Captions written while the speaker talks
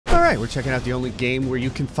right, we're checking out the only game where you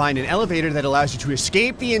can find an elevator that allows you to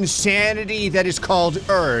escape the insanity that is called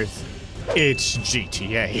Earth. It's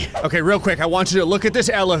GTA. Okay, real quick, I want you to look at this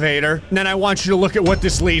elevator, and then I want you to look at what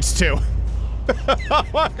this leads to. Oh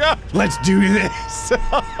my God. Let's do this.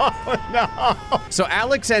 Oh no. So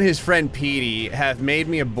Alex and his friend Petey have made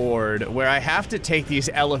me a board where I have to take these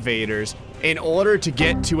elevators in order to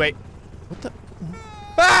get to a... What the...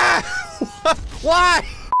 Ah! Why?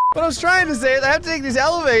 What I was trying to say is I have to take these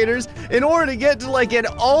elevators in order to get to like an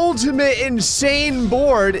ultimate insane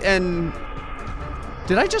board, and...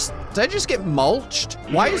 Did I just get mulched?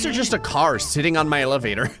 Why is there just a car sitting on my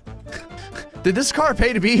elevator? Did this car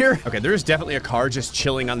pay to be here? Okay, there's definitely a car just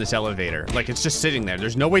chilling on this elevator. Like, it's just sitting there.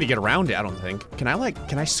 There's no way to get around it, I don't think. Can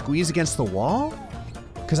I squeeze against the wall?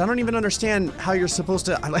 Because I don't even understand how you're supposed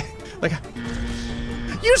to, like,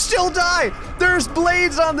 you still die! There's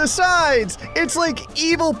blades on the sides! It's like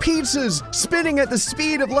evil pizzas spinning at the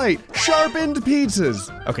speed of light. Sharpened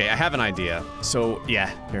pizzas. Okay, I have an idea. So,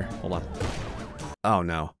 yeah, here, hold on. Oh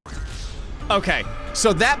no. Okay,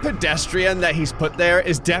 so that pedestrian that he's put there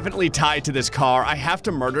is definitely tied to this car. I have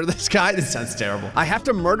to murder this guy. This sounds terrible. I have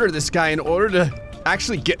to murder this guy in order to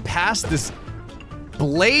actually get past this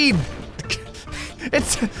blade.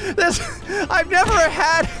 I've never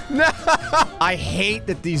had, no. I hate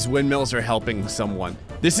that these windmills are helping someone.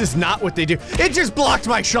 This is not what they do. It just blocked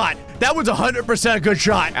my shot. That was 100% a good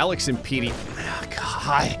shot. Alex and Petey, oh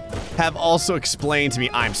God, have also explained to me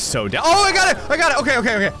I'm so down. Oh, I got it.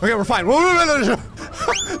 Okay, we're fine.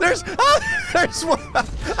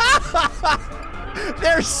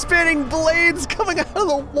 There's spinning blades coming out of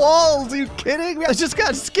the walls. Are you kidding me? I just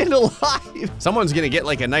got skinned alive. Someone's gonna get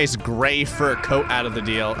like a nice gray fur coat out of the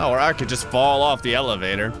deal. Oh, or I could just fall off the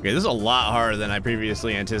elevator. Okay, this is a lot harder than I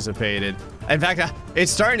previously anticipated. In fact,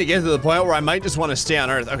 it's starting to get to the point where I might just want to stay on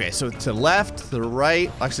Earth. Okay, so to the left, to the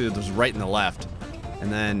right. Actually, there's right and the left.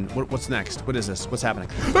 And then, what's next? What is this? What's happening?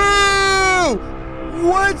 Oh!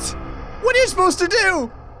 What? What are you supposed to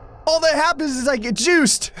do? All that happens is I get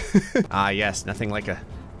juiced. Ah, yes, nothing like a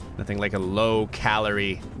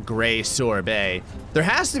low-calorie gray sorbet. There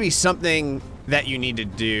has to be something that you need to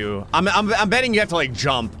do. I'm betting you have to like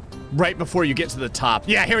jump right before you get to the top.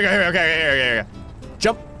 Yeah, here we go. Here we go.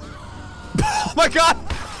 Jump. Oh my God.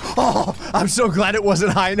 Oh, I'm so glad it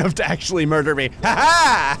wasn't high enough to actually murder me.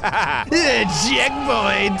 Ha ha!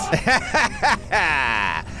 Checkpoint!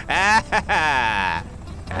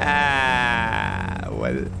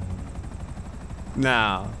 What?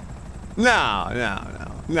 No. Is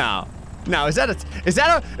that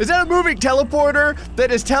a moving teleporter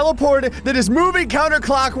that is moving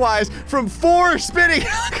counterclockwise from 4 spinning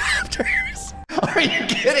helicopters? Are you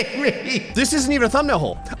kidding me? This isn't even a thumbnail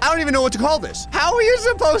hole. I don't even know what to call this. How are you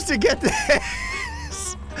supposed to get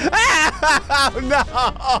this? Oh,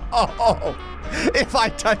 no. If I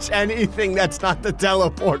touch anything that's not the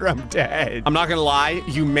teleporter, I'm dead. I'm not gonna lie,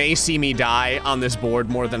 you may see me die on this board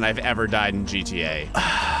more than I've ever died in GTA.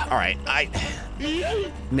 All right, I'm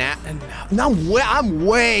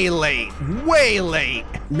way late.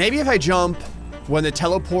 Maybe if I jump when the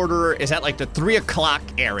teleporter is at like the 3 o'clock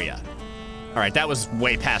area. All right, that was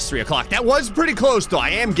way past 3 o'clock. That was pretty close though, I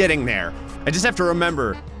am getting there. I just have to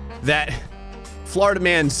remember that Florida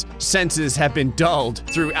man's senses have been dulled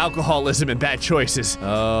through alcoholism and bad choices.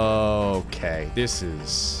 Okay, this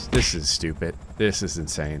is stupid. This is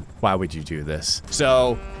insane. Why would you do this?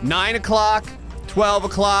 So 9 o'clock, 12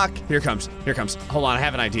 o'clock. Here comes. Hold on, I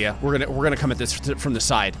have an idea. We're gonna come at this from the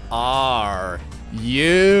side. Are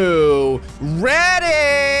you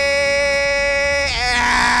ready?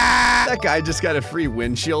 That guy just got a free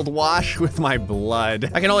windshield wash with my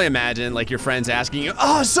blood. I can only imagine like your friends asking you,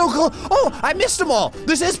 oh, so cool. Oh, I missed them all.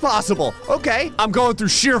 This is possible. Okay, I'm going through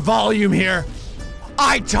sheer volume here.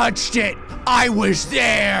 I touched it. I was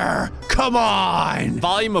there. Come on.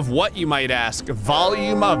 Volume of what, you might ask?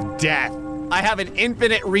 Volume of death. I have an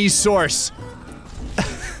infinite resource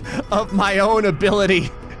of my own ability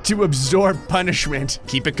to absorb punishment.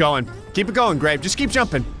 Keep it going, Gray. Just keep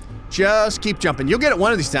jumping. Just keep jumping. You'll get it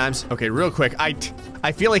one of these times. Okay, real quick. I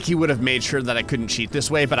feel like he would have made sure that I couldn't cheat this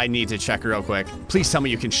way, but I need to check real quick. Please tell me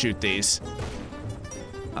you can shoot these.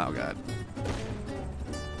 Oh God.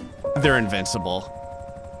 They're invincible.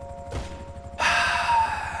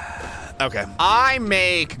 Okay. I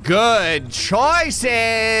make good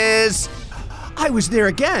choices. I was there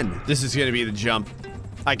again. This is gonna be the jump.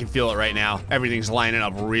 I can feel it right now. Everything's lining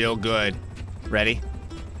up real good. Ready?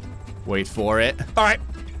 Wait for it. All right.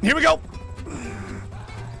 Here we go.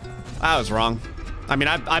 I was wrong. I mean,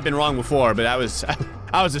 I've been wrong before, but I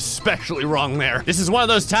I was especially wrong there. This is one of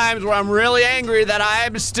those times where I'm really angry that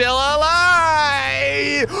I'm still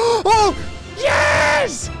alive. Oh,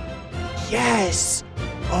 yes! Yes!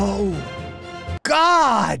 Oh,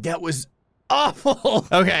 God, that was awful.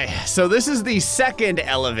 Okay, so this is the second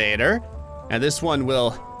elevator, and this one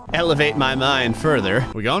will elevate my mind further.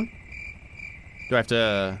 We going? Do I have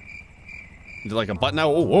to do like a button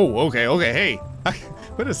now? Oh, whoa, okay, hey.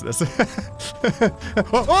 What is this?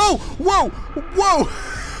 Oh, whoa, whoa!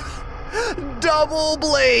 Double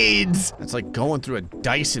blades! It's like going through a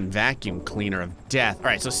Dyson vacuum cleaner of death. All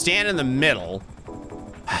right, so stand in the middle.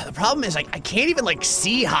 The problem is, like, I can't even like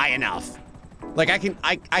see high enough. Like I can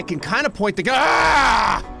kind of point the gun.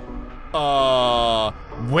 Ah!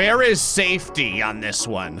 Where is safety on this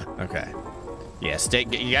one? Okay. Yeah,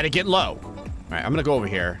 you gotta get low. All right, I'm gonna go over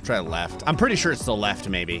here, try the left. I'm pretty sure it's the left,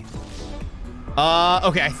 maybe.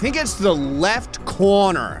 Okay, I think it's the left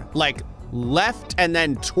corner. Like, left and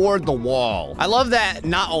then toward the wall. I love that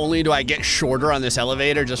not only do I get shorter on this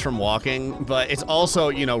elevator just from walking, but it's also,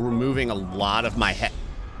 you know, removing a lot of my head.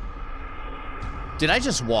 Did I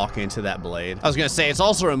just walk into that blade? I was gonna say, it's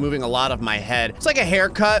also removing a lot of my head. It's like a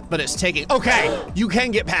haircut, but it's taking, okay, you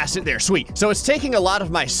can get past it there, sweet. So it's taking a lot of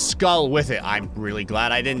my skull with it. I'm really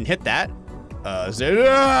glad I didn't hit that.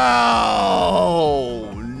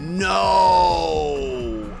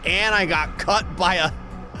 No. And I got cut by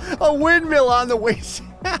a windmill on the way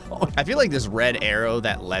down. I feel like this red arrow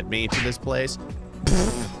that led me to this place.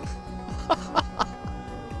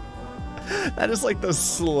 That is like the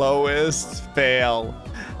slowest fail.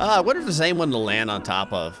 What if the same one to land on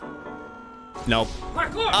top of? Nope.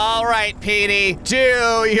 All right, Petey,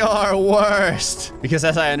 do your worst. Because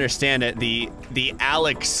as I understand it, the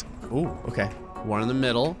Alex, ooh, okay. One in the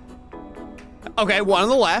middle. Okay, one on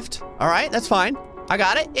the left. All right, that's fine. I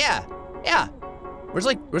got it, yeah. Where's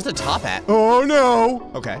the top at? Oh no.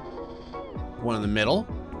 Okay. One in the middle.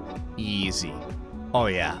 Easy. Oh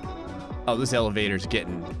yeah. Oh, this elevator's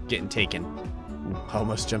getting taken. Ooh, I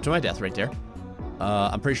almost jumped to my death right there.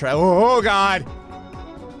 I'm pretty sure oh God.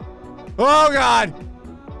 Oh God.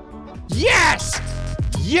 Yes!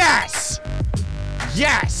 Yes!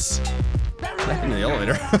 Yes! Back into the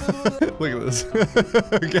elevator. Look at this.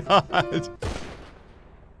 God.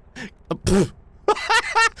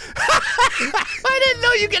 I didn't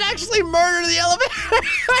know you could actually murder the elevator.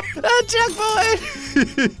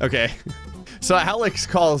 Checkpoint. Okay. So Alex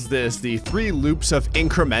calls this the 3 loops of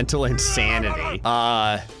incremental insanity.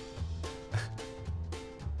 Oh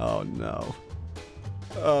no.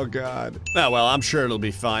 Oh God. Oh well, I'm sure it'll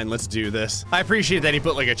be fine. Let's do this. I appreciate that he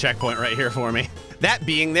put like a checkpoint right here for me. That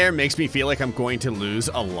being there makes me feel like I'm going to lose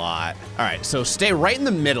a lot. All right, so stay right in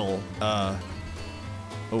the middle.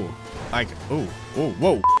 Whoa. All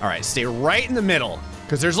right, stay right in the middle.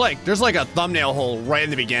 Cause there's like a thumbnail hole right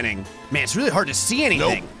in the beginning. Man, it's really hard to see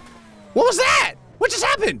anything. Nope. What was that? What just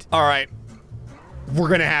happened? All right, we're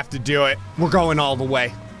gonna have to do it. We're going all the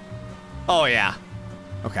way. Oh yeah.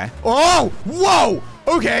 Okay. Oh, whoa!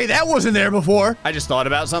 Okay, that wasn't there before. I just thought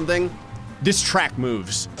about something. This track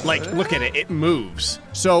moves. Like, look at it, it moves.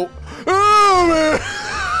 So, oh,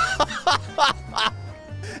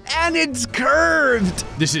 and it's curved.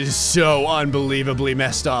 This is so unbelievably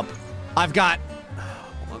messed up. I've got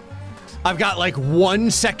like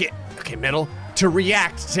 1 second, okay, middle, to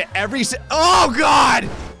react to every, oh God!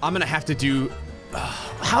 I'm gonna have to do,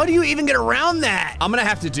 how do you even get around that? I'm gonna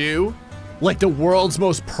have to do like the world's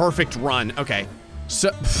most perfect run. Okay, so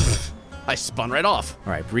I spun right off.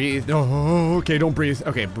 All right, breathe. Oh, okay, don't breathe.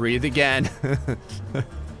 Okay, breathe again.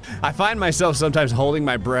 I find myself sometimes holding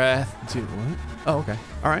my breath. Dude, what? Oh, okay.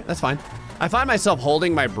 All right, that's fine. I find myself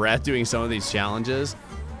holding my breath doing some of these challenges.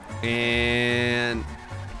 And,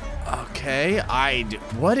 okay,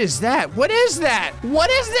 what is that? What is that? What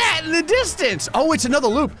is that in the distance? Oh, it's another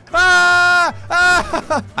loop.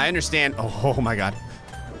 I understand. Oh my God.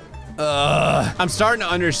 I'm starting to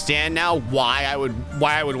understand now why I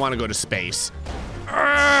would want to go to space. All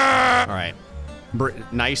right,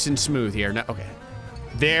 nice and smooth here. No, okay,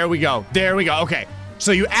 there we go. There we go. Okay,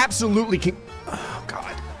 so you absolutely can. Oh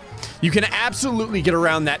God, you can absolutely get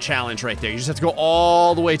around that challenge right there. You just have to go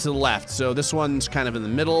all the way to the left. So this one's kind of in the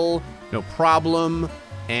middle, no problem.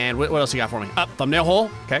 And what else you got for me? Up, thumbnail hole.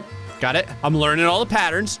 Okay, got it. I'm learning all the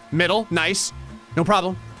patterns. Middle, nice, no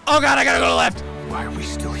problem. Oh God, I gotta go to the left. Why are we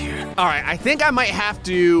still here? All right, I think I might have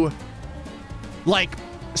to, like,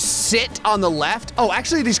 sit on the left. Oh,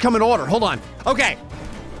 actually, these come in order. Hold on. Okay,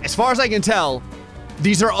 as far as I can tell,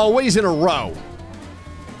 these are always in a row.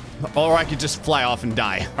 Or I could just fly off and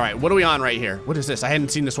die. All right, what are we on right here? What is this? I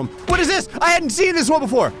hadn't seen this one. What is this? I hadn't seen this one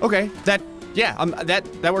before. Okay, that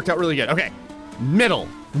worked out really good. Okay, Middle,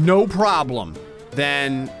 no problem.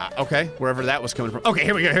 Then, okay, wherever that was coming from. Okay,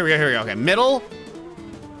 here we go. Okay, middle,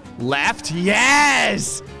 left,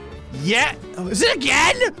 yes! Yeah, is it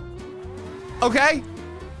again? Okay,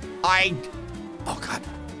 oh God.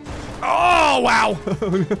 Oh, wow.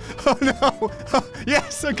 Oh no,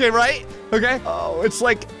 yes, okay, right? Okay, oh, it's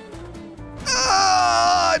like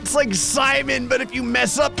Simon, but if you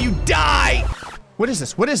mess up, you die. What is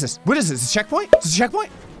this? It's a checkpoint? Is it a checkpoint?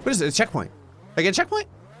 What is it, a checkpoint? I get a checkpoint?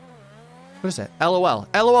 What is that? LOL.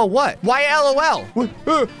 LOL what? Why LOL?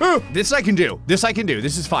 This I can do. This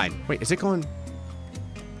is fine. Wait, is it going?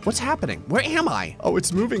 What's happening? Where am I? Oh,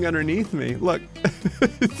 it's moving underneath me. Look.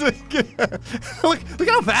 look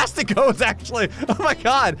how fast it goes, actually. Oh my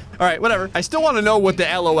God. All right, whatever. I still want to know what the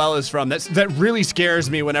LOL is from. That really scares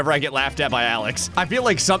me whenever I get laughed at by Alex. I feel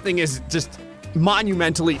like something is just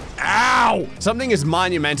monumentally, ow! Something is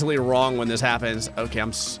monumentally wrong when this happens. Okay,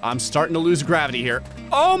 I'm starting to lose gravity here.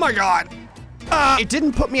 Oh my God. It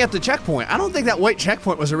didn't put me at the checkpoint. I don't think that white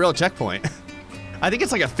checkpoint was a real checkpoint. I think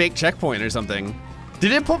it's like a fake checkpoint or something.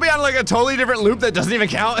 Did it put me on like a totally different loop that doesn't even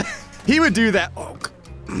count? He would do that. Oh.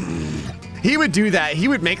 He would do that. He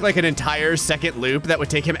would make like an entire second loop that would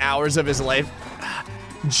take him hours of his life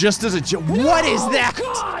just as a joke. What is that?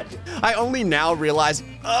 God. I only now realize,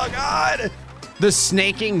 oh God. The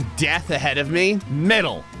snaking death ahead of me.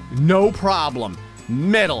 Middle, no problem.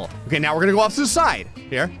 Middle. Okay, now we're gonna go off to the side.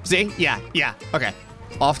 Here, see? Yeah, okay.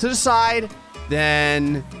 Off to the side,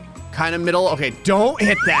 then kind of middle. Okay, don't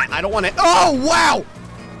hit that. I don't want to. Oh, wow!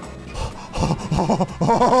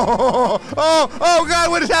 Oh God,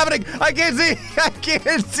 what is happening? I can't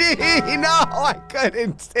see. No, I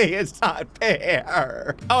couldn't see. It's not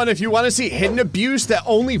fair. Oh, and if you want to see hidden abuse that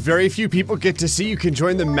only very few people get to see, you can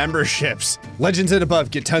join the memberships. Legends and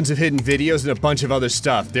above get tons of hidden videos and a bunch of other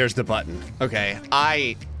stuff. There's the button. Okay,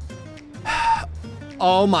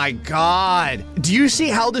 oh my God. Do you see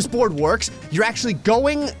how this board works? You're actually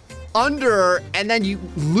going under and then you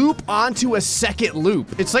loop onto a second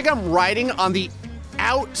loop. It's like I'm riding on the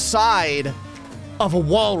outside of a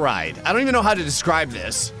wall ride. I don't even know how to describe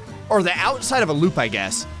this. Or the outside of a loop, I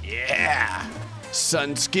guess. Yeah.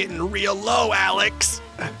 Sun's getting real low, Alex.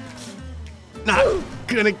 Not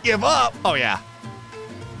gonna give up. Oh yeah.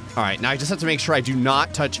 All right, now I just have to make sure I do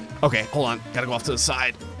not touch. Okay, hold on, gotta go off to the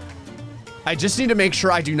side. I just need to make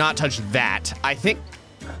sure I do not touch that. I think,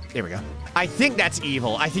 there we go. I think that's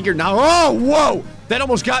evil. I think you're not. Oh, whoa! That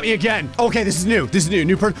almost got me again. Okay, this is new.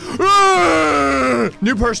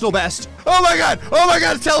 New personal best. Oh my God!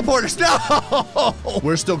 It's teleporters. No!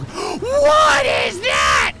 We're still. What is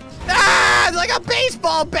that? Ah, it's like a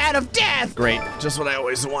baseball bat of death. Great, just what I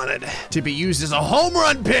always wanted. To be used as a home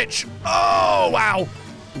run pitch. Oh, wow.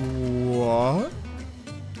 What?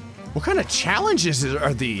 What kind of challenges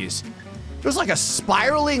are these? It was like a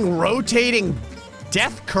spiraling, rotating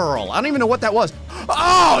death curl. I don't even know what that was.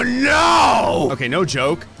 Oh no! Okay, no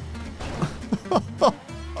joke.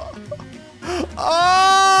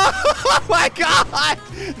 Oh my God!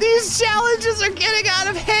 These challenges are getting out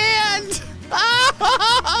of hand.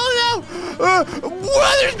 Oh no!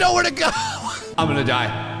 There's nowhere to go. I'm gonna die.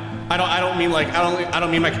 I don't mean my. Oh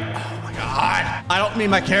my God! I don't mean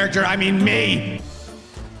my character. I mean me.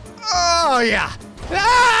 Oh yeah.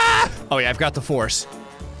 Ah! Oh yeah, I've got the force.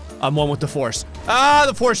 I'm one with the force. Ah,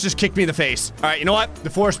 the force just kicked me in the face. All right, you know what?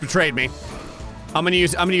 The force betrayed me. I'm gonna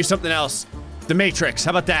use something else. The Matrix,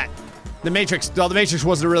 how about that? The Matrix, well, the Matrix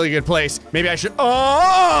wasn't a really good place. Maybe I should,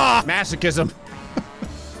 oh! Masochism.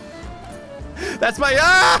 That's my,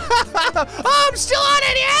 oh, I'm still on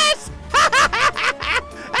it, yes!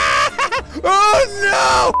 Oh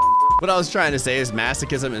no! What I was trying to say is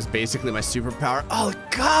masochism is basically my superpower. Oh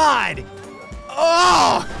God!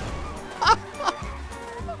 Oh!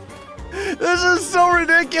 This is so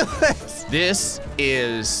ridiculous. This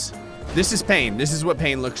is pain. This is what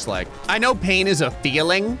pain looks like. I know pain is a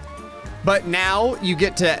feeling, but now you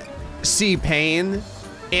get to see pain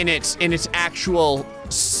in its actual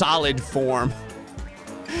solid form.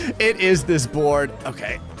 It is this board.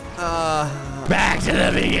 Okay. Back to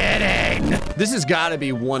the beginning. This has got to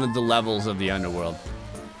be one of the levels of the underworld.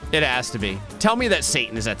 It has to be. Tell me that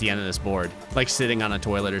Satan is at the end of this board, like sitting on a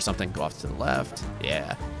toilet or something. Go off to the left.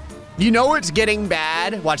 Yeah. You know it's getting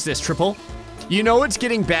bad. Watch this, triple. You know it's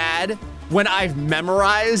getting bad when I've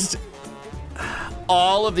memorized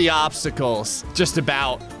all of the obstacles, just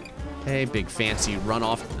about. Okay, big fancy run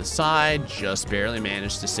off to the side. Just barely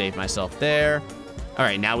managed to save myself there. All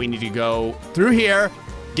right, now we need to go through here.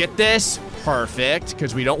 Get this, perfect,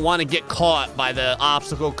 because we don't want to get caught by the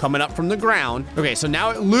obstacle coming up from the ground. Okay, so now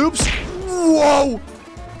it loops. Whoa!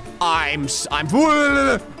 I'm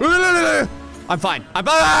I'm fine. I'm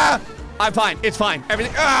fine. It's fine.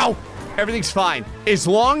 Everything, ow! Everything's fine. As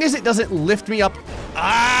long as it doesn't lift me up.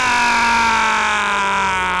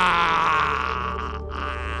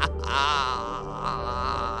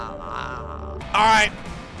 All right,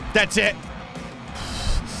 that's it.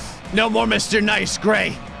 No more Mr. Nice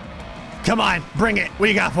Gray. Come on, bring it. What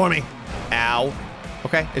do you got for me? Ow.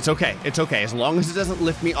 Okay, it's okay. It's okay. As long as it doesn't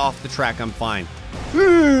lift me off the track, I'm fine.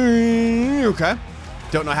 Okay.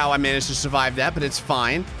 Don't know how I managed to survive that, but it's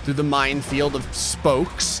fine. Through the minefield of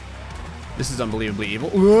spokes. This is unbelievably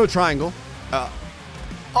evil. Ooh, triangle.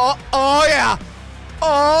 Oh yeah.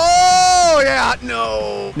 Oh yeah,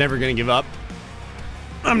 no. Never gonna give up.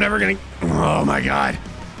 I'm never gonna, oh my God.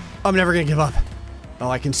 I'm never gonna give up. Oh,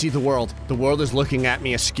 I can see the world. The world is looking at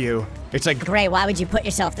me askew. It's like, Gray, why would you put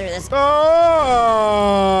yourself through this? oh,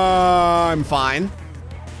 I'm fine.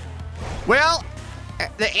 Well,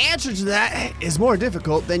 the answer to that is more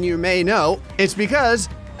difficult than you may know. It's because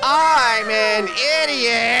I'm an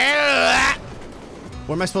idiot.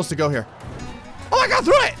 Where am I supposed to go here? Oh, I got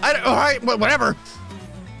through it. All right, whatever.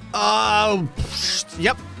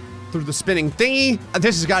 Yep, through the spinning thingy.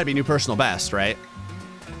 This has got to be new personal best, right?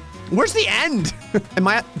 Where's the end? Am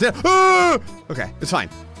I at the, okay, it's fine.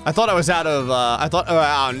 I thought I was out of,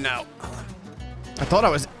 oh no. I thought I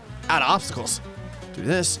was out of obstacles. Do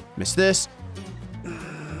this, miss this.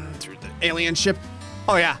 Through the alien ship.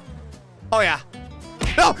 Oh yeah, oh yeah.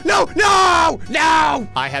 No, no, no, no!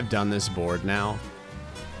 I have done this board now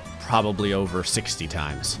probably over 60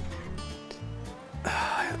 times.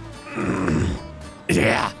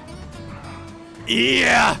 Yeah.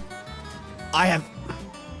 Yeah. I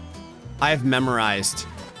have memorized.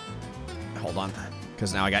 Hold on,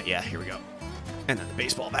 because now I got, yeah, here we go. And then the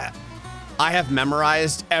baseball bat. I have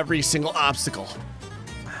memorized every single obstacle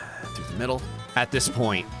through the middle at this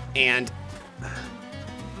point, and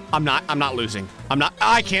I'm not losing.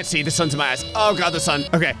 I can't see, the sun's in my eyes. Oh God, the sun.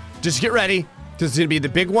 Okay, just get ready. This is gonna be the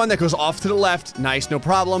big one that goes off to the left. Nice, no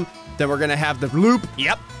problem. Then we're gonna have the loop.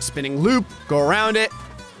 Yep, spinning loop, go around it.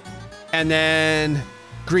 And then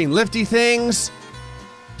green lifty things.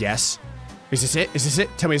 Yes. Is this it? Is this it?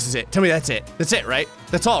 Tell me this is it. Tell me that's it. That's it, right?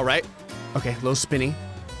 That's all, right? Okay, low spinny.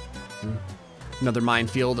 Another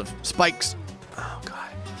minefield of spikes. Oh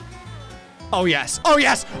God. Oh yes. Oh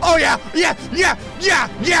yes. Oh yeah. Yeah. Yeah. Yeah.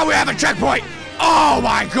 Yeah. We have a checkpoint. Oh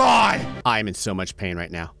my God. I am in so much pain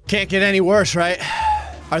right now. Can't get any worse, right?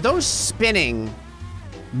 Are those spinning,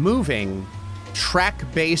 moving,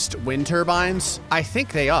 track-based wind turbines? I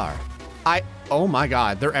think they are. Oh my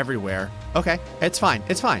God, they're everywhere. Okay, it's fine,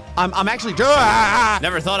 it's fine. I'm actually,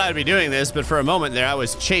 never thought I'd be doing this, but for a moment there, I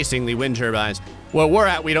was chasing the wind turbines. Where we're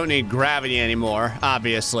at, we don't need gravity anymore,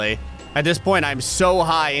 obviously. At this point, I'm so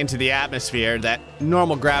high into the atmosphere that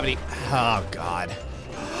normal gravity, oh God.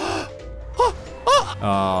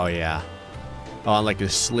 Oh yeah. Oh, I'm like a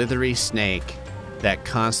slithery snake that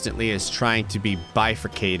constantly is trying to be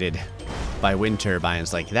bifurcated by wind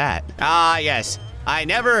turbines like that. Ah, yes. I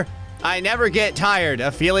never get tired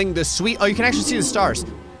of feeling the sweet, oh, you can actually see the stars.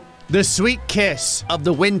 The sweet kiss of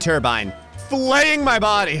the wind turbine flaying my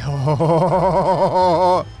body.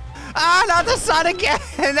 Ah, not the sun again.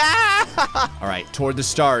 Ah. All right, toward the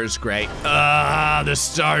stars, Gray. The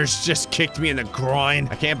stars just kicked me in the groin.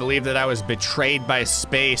 I can't believe that I was betrayed by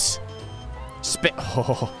space.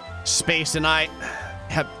 Space and I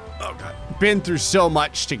have, oh God, been through so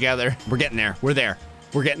much together. We're getting there, we're there.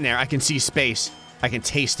 We're getting there, I can see space. I can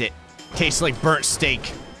taste it. Tastes like burnt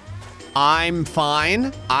steak. I'm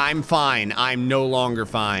fine. I'm fine. I'm no longer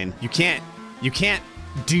fine. You can't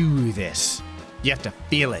do this. You have to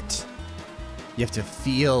feel it. You have to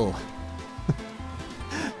feel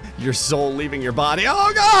your soul leaving your body.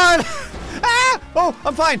 Oh God! Ah! Oh,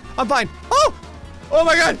 I'm fine. I'm fine. Oh! Oh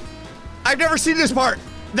my God! I've never seen this part.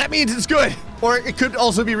 That means it's good. Or it could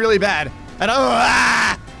also be really bad. And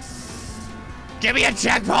give me a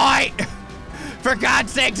checkpoint! For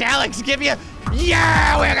God's sakes, Alex, give me a,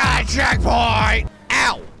 yeah, we got a checkpoint!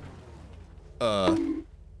 Ow!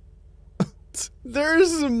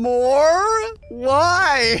 There's more?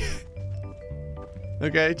 Why?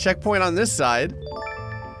 Okay, checkpoint on this side.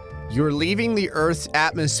 You're leaving the Earth's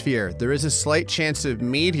atmosphere. There is a slight chance of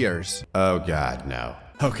meteors. Oh God, no.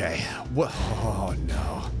 Okay, what, oh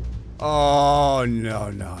no. Oh no,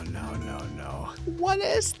 no, no, no, no. What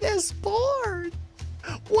is this board?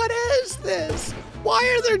 What is this? Why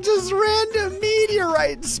are there just random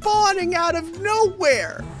meteorites spawning out of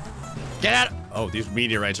nowhere? Get out. Oh, these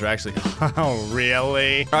meteorites are actually, oh,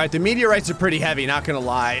 really? All right, the meteorites are pretty heavy, not gonna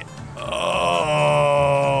lie. Oh,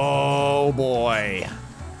 boy.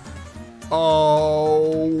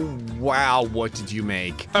 Oh, wow, what did you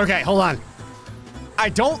make? Okay, hold on. I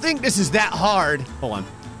don't think this is that hard. Hold on.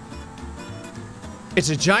 It's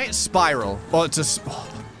a giant spiral. Well, it's a,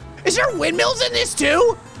 is there windmills in this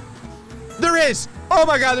too? There is. Oh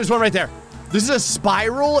my God, there's one right there. This is a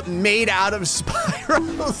spiral made out of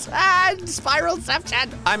spirals.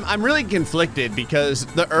 Spiralception. I'm really conflicted because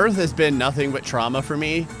the Earth has been nothing but trauma for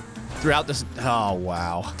me throughout this, oh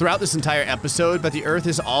wow. Throughout this entire episode, but the Earth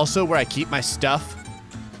is also where I keep my stuff.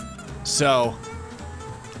 So,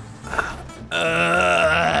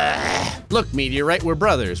 look, meteorite, we're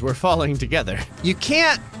brothers. We're falling together. You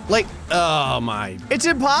can't, like, oh my. It's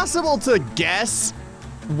impossible to guess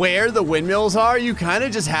where the windmills are. You kind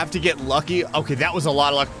of just have to get lucky. Okay, that was a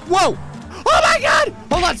lot of luck. Whoa! Oh my God!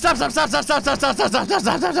 Hold on, stop.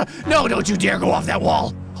 No, don't you dare go off that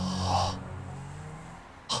wall.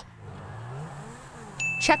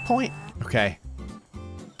 Checkpoint. Okay.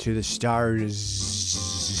 To the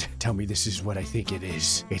stars. Tell me this is what I think it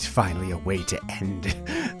is. It's finally a way to end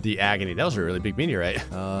the agony. That was a really big meteorite.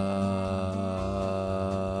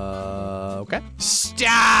 Okay.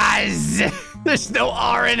 Stars! There's no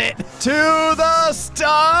R in it. To the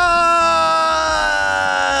star!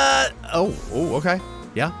 Oh, okay.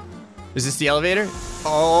 Yeah. Is this the elevator?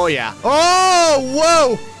 Oh, yeah. Oh,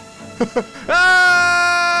 whoa!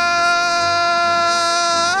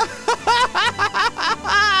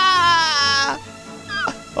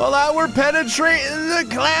 Hold on, we're penetrating the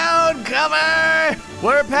cloud cover.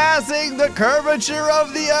 We're passing the curvature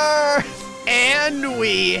of the Earth. And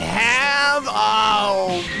we have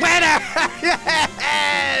a winner!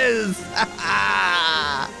 Yes!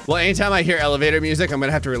 Well, anytime I hear elevator music, I'm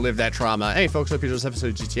gonna have to relive that trauma. Hey, folks, hope you enjoyed this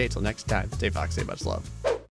episode of GTA. Till next time, stay foxy, much love.